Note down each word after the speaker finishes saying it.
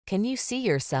Can you see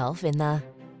yourself in the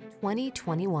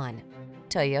 2021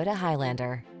 Toyota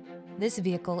Highlander? This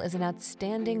vehicle is an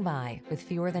outstanding buy with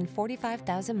fewer than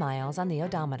 45,000 miles on the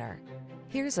odometer.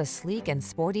 Here's a sleek and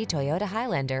sporty Toyota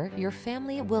Highlander your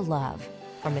family will love.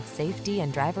 From its safety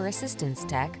and driver assistance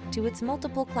tech to its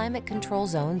multiple climate control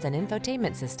zones and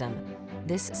infotainment system,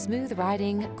 this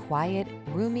smooth-riding, quiet,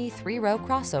 roomy 3-row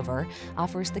crossover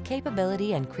offers the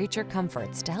capability and creature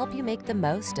comforts to help you make the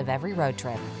most of every road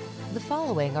trip. The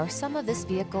following are some of this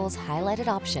vehicle's highlighted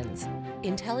options: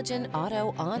 intelligent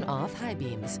auto on-off high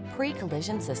beams,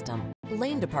 pre-collision system,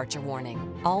 lane departure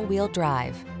warning, all-wheel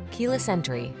drive, keyless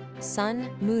entry, sun,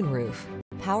 moonroof,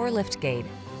 power liftgate,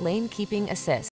 lane keeping assist,